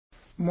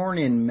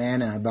Morning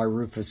Manna by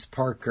Rufus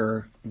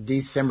Parker,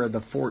 December the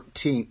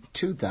 14th,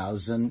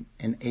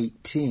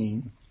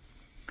 2018.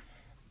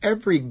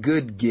 Every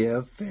good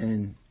gift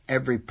and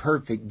every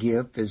perfect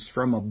gift is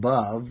from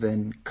above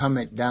and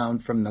cometh down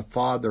from the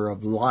Father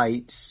of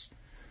lights,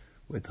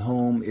 with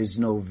whom is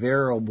no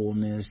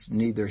variableness,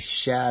 neither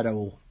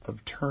shadow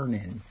of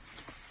turning.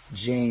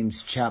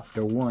 James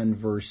chapter 1,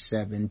 verse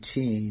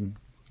 17.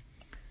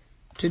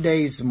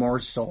 Today's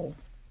morsel.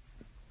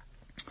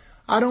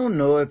 I don't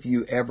know if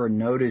you ever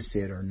notice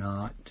it or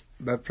not,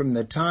 but from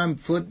the time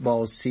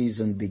football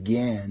season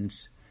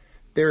begins,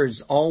 there's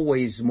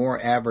always more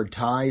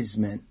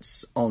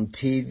advertisements on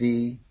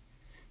TV,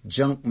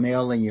 junk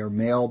mail in your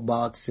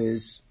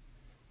mailboxes,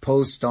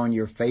 posts on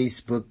your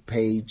Facebook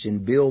page,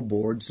 and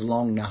billboards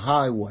along the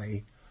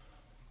highway,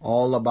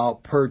 all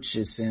about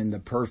purchasing the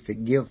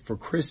perfect gift for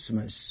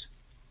Christmas.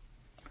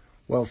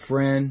 Well,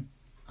 friend,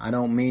 I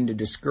don't mean to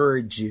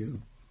discourage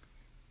you,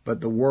 but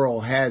the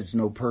world has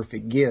no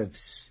perfect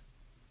gifts.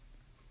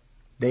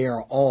 They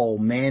are all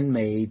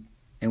man-made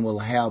and will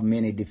have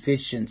many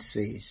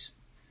deficiencies.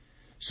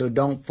 So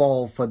don't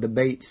fall for the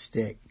bait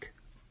stick.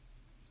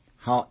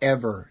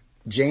 However,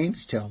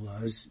 James tells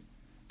us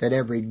that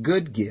every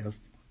good gift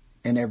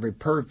and every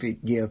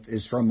perfect gift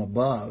is from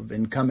above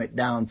and cometh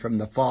down from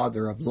the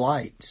Father of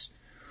lights,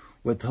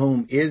 with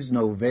whom is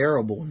no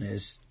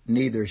variableness,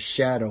 neither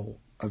shadow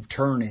of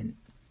turning.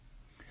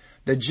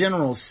 The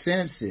general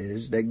sense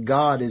is that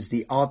God is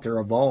the author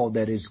of all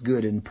that is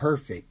good and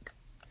perfect.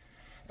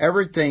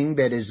 Everything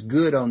that is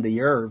good on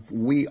the earth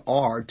we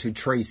are to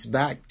trace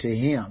back to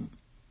Him.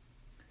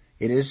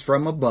 It is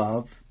from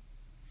above,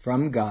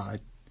 from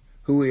God,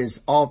 who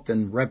is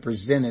often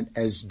represented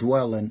as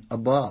dwelling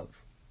above.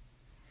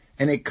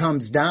 And it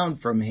comes down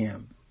from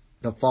Him,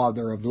 the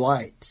Father of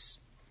lights,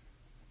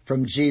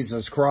 from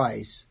Jesus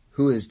Christ,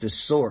 who is the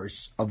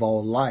source of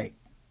all light.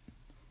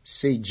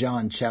 See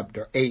John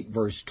chapter 8,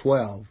 verse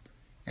 12,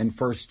 and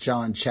 1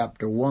 John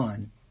chapter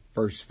 1,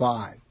 verse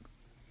 5.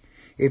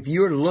 If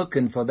you're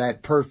looking for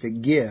that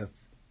perfect gift,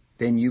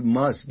 then you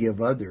must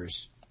give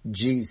others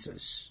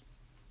Jesus.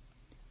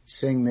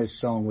 Sing this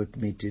song with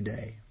me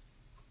today.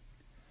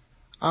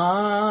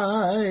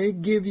 I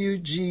give you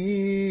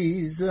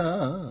Jesus.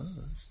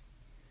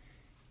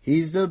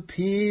 He's the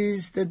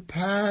peace that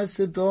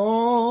passeth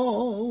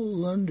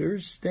all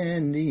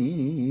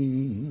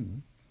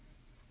understanding.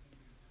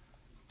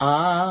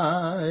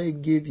 I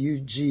give you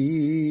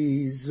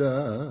Jesus.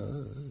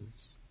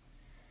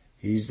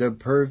 He's the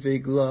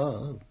perfect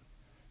love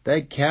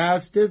that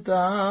casteth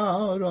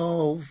out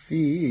all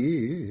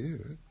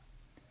fear.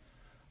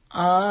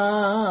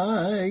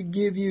 I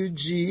give you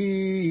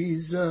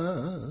Jesus.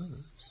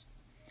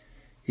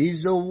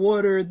 He's the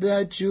water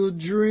that you'll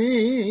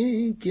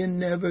drink and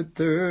never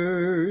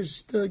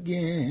thirst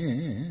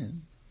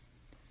again.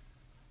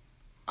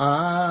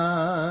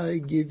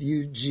 I give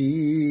you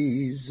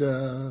Jesus,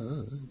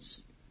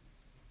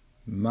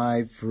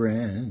 my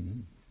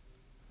friend.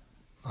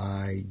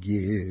 I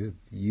give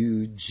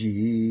you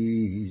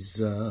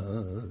Jesus.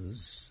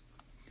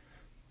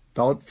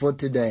 Thought for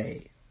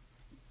today.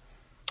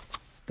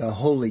 The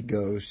Holy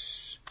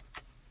Ghost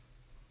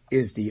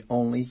is the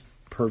only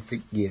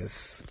perfect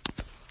gift.